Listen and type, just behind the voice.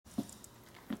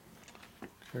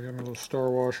I got my little star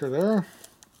washer there.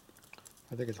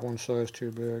 I think it's one size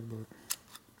too big, but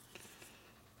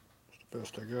it's the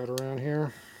best I got around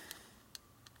here.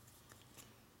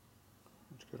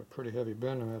 It's got a pretty heavy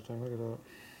bend in that thing, look at that.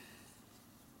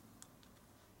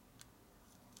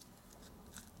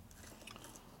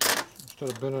 Instead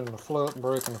of bending the float and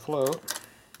breaking the float,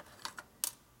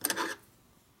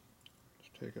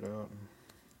 just take it out and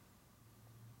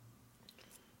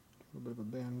a little bit of a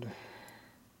bend.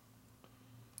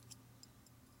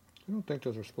 I don't think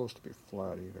those are supposed to be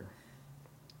flat either.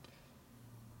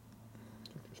 I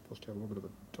think they're supposed to have a little bit of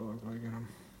a dog leg in them.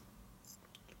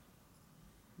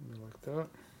 Maybe like that.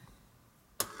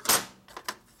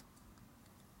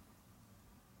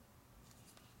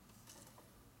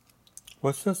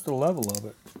 What's just the level of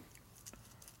it?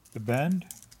 The bend?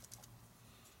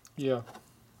 Yeah.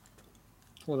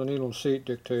 Well, the needle and seat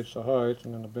dictates the height,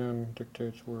 and then the bend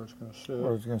dictates where it's going to sit.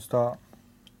 Where it's going to stop?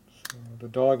 So the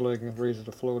dog leg raises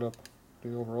the float up,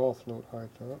 the overall float height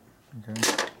up. Okay.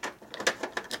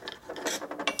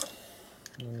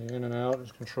 And the in and out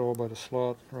is controlled by the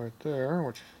slot right there,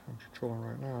 which I'm controlling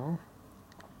right now.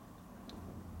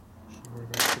 So we're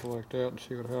going to put it like that and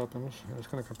see what happens. And it's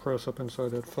going to compress up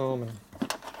inside that foam, and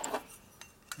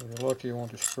if you're lucky, you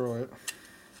won't destroy it.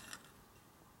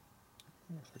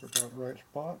 Looks like about the right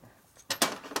spot.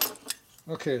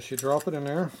 Okay, so you drop it in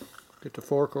there. Get the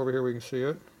fork over here, we can see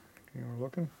it. You know,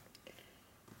 looking.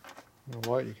 In the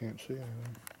light, you can't see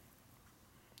anything.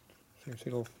 So you can see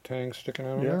little tangs sticking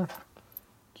out of there.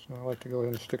 So I like to go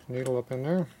ahead and stick the needle up in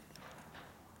there.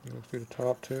 You look through the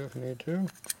top too if you need to.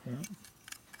 Yeah.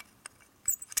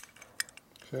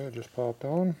 Okay, it just popped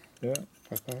on. Yeah.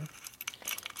 I think.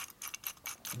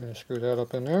 I'm going to screw that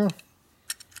up in there.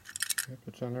 If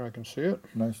it's in there, I can see it.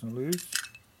 Nice and loose.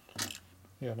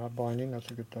 Yeah, not binding,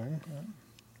 that's a good thing. Yeah.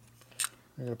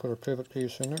 I'm going to put our pivot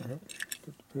piece in there. Yep.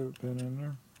 Put the pivot pin in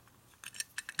there.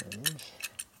 There it is.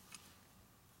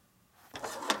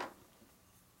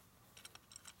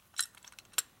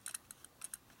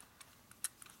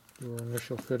 Do our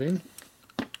initial fitting.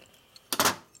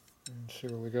 And see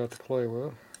what we got to play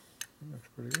with. Looks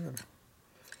pretty good.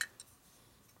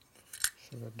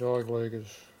 So that dog leg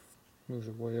moves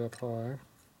it way up high.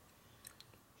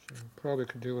 So probably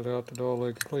could do without the dog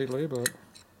leg completely, but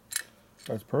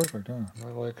That's perfect, huh? I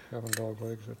like having dog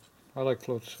legs. I like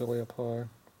floats way up high.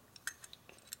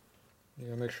 You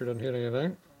gotta make sure it doesn't hit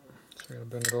anything. So you gotta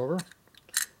bend it over.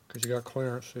 Because you got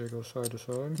clearance, so you go side to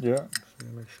side. Yeah. So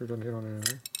you make sure it doesn't hit on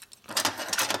anything.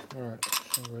 Alright,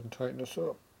 so go ahead and tighten this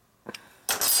up.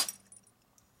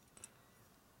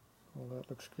 Well, that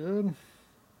looks good.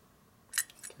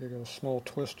 So you got a small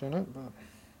twist in it, but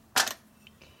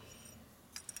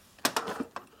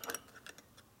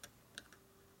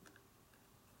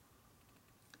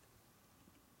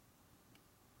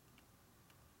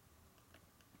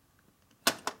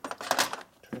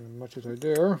turn as much as I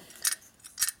dare.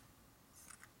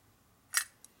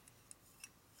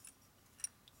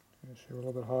 Okay, so we're a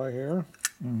little bit high here.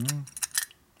 Mm-hmm. So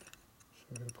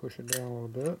I'm going to push it down a little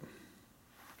bit.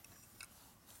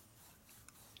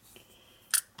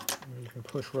 And you can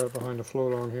push right behind the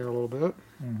float on here a little bit.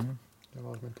 Mm-hmm. That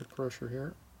allows me to put pressure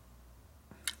here.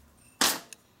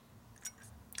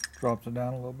 Drops it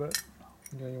down a little bit.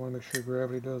 Yeah, you want to make sure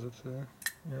gravity does it, see?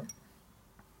 Yep.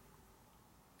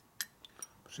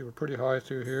 See, we're pretty high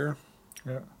through here.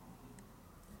 Yeah.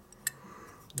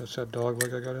 That's that dog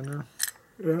leg I got in there.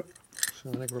 Yeah. So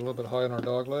I think we're a little bit high on our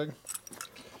dog leg.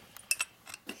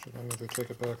 So then if we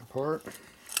take it back apart,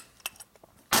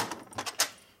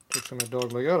 take some of the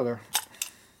dog leg out of there.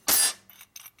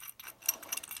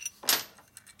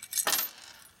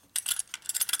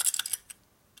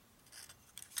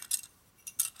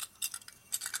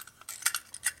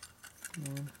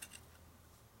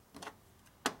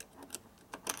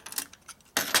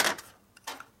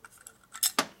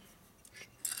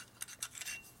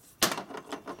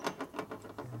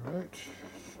 Alright,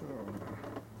 so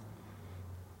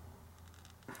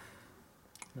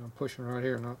now I'm pushing right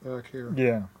here, not back here.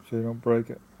 Yeah, so you don't break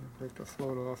it. Break the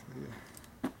float off of you.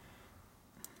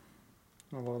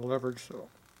 Not a lot of leverage, so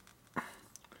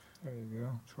There you go.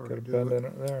 it's hard Got to a do bend it. in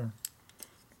it there.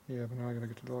 Yeah, but now I gotta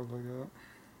get the dog leg out.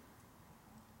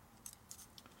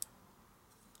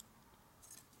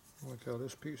 I like how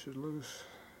this piece is loose.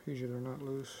 Usually they're not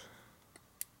loose.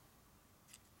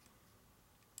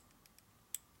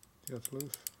 Yeah, it's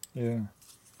loose. Yeah.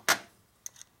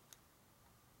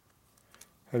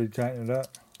 How do you tighten it up?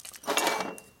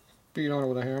 Beat on it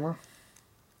with a hammer,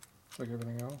 just like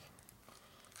everything else.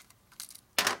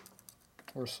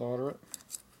 Or solder it.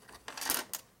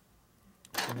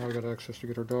 And now we got access to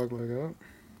get our dog leg out.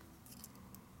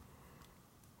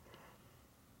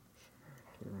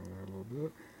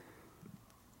 bit.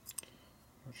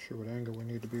 Not sure what angle we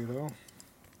need to be though.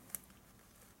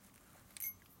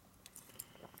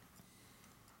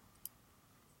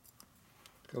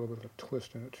 Got a little bit of a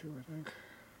twist in it too, I think.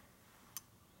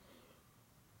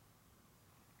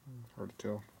 Hard to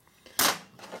tell.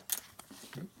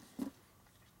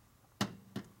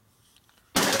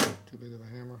 Too big of a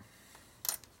hammer.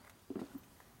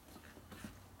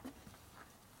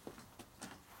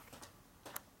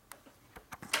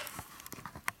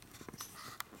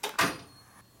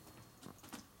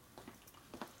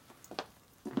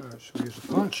 Alright, so we use a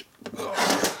punch.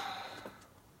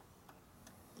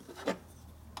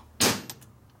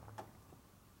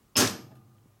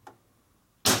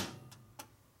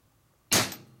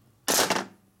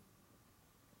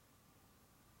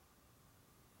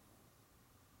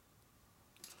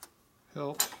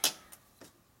 Help.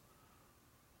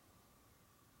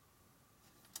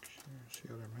 See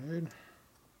how they're made.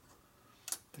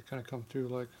 They kind of come through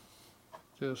like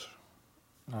this.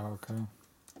 Oh, okay.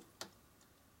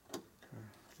 Okay,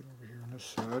 get over here on this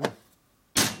side.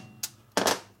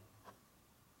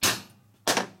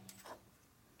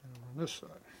 And over on this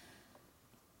side.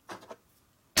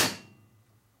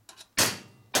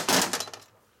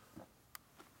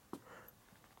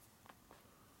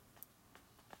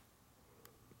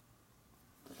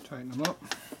 Tighten them up.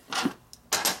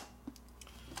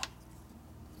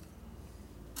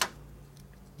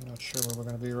 I'm not sure where we're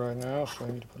going to be right now, so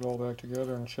I need to put it all back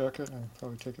together and check it and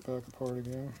probably take it back apart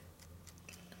again.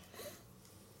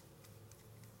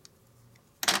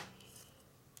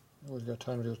 We've got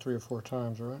time to do it 3 or 4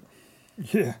 times, right?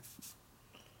 Yeah.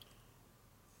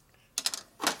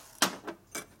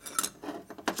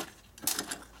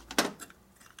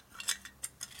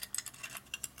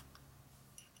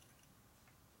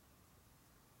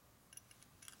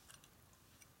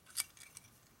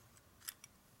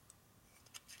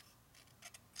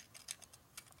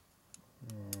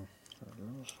 There it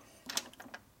goes.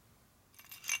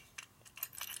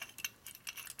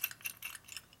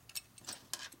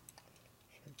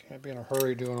 Can't be in a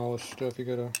hurry doing all this stuff. You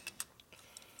gotta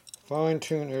fine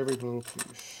tune every little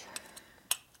piece.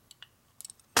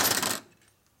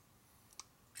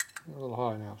 We're a little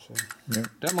high now, see? Yep.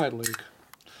 That might leak.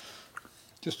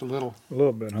 Just a little. A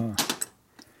little bit, huh?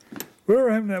 We were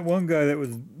having that one guy that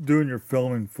was doing your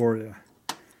filming for you.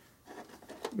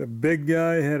 The big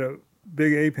guy had a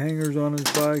big ape hangers on his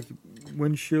bike,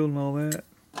 windshield and all that.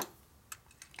 I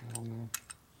don't know.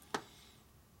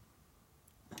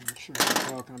 I'm not sure what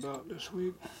I'm talking about this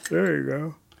week. There you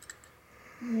go.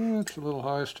 Yeah, it's a little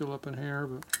high still up in here,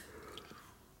 but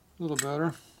a little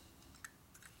better.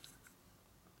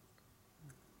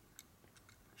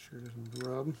 Sure it doesn't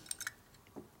rub.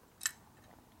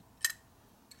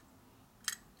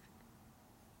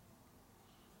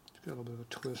 It's got a little bit of a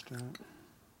twist in it.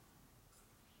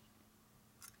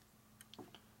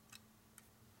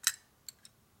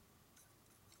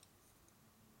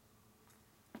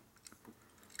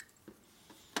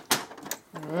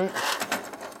 All right.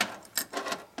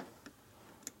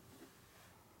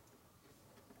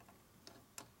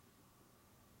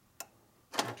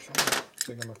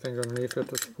 So I got my finger underneath it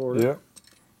to support it. Yep.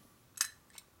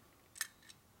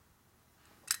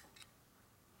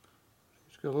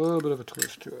 It's got a little bit of a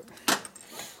twist to it.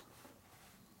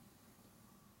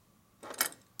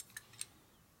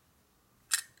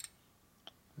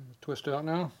 Twist out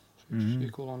now. So it's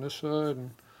equal on this side and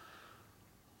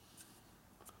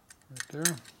right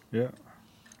there. Yeah.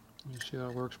 You see how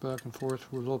it works back and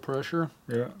forth with a little pressure.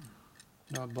 Yeah.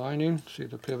 Not binding. See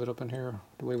the pivot up in here,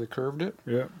 the way we curved it.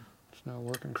 Yeah. It's now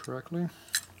working correctly.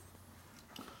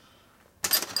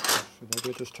 Should I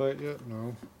get this tight yet?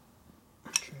 No.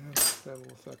 Okay, that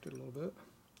will affect it a little bit.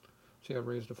 See how it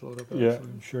raised the float up? Yeah, it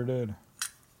sure did.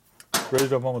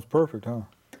 Raised up almost perfect, huh?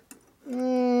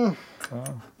 I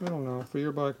don't know. For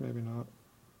your bike, maybe not.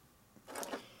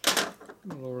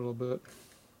 Lower a little bit.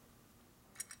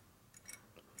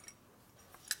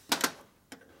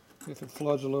 If it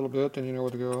floods a little bit, then you know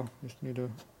where to go. You just need to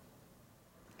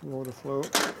lower the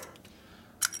float. So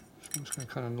I'm just going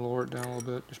to kind of lower it down a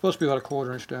little bit. It's supposed to be about a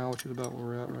 1/4 inch down, which is about where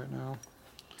we're at right now.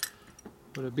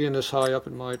 But it being this high up,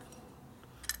 it might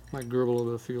gurgle a little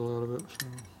bit of feel out of it. So.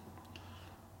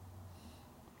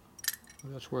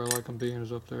 But that's where I like them being,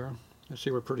 is up there. And see,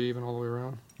 we're pretty even all the way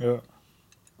around. Yeah.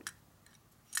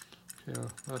 Yeah,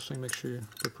 last thing, make sure you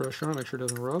put pressure on it, make sure it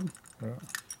doesn't rub. Yeah.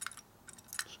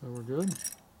 So we're good.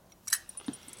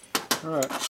 All right.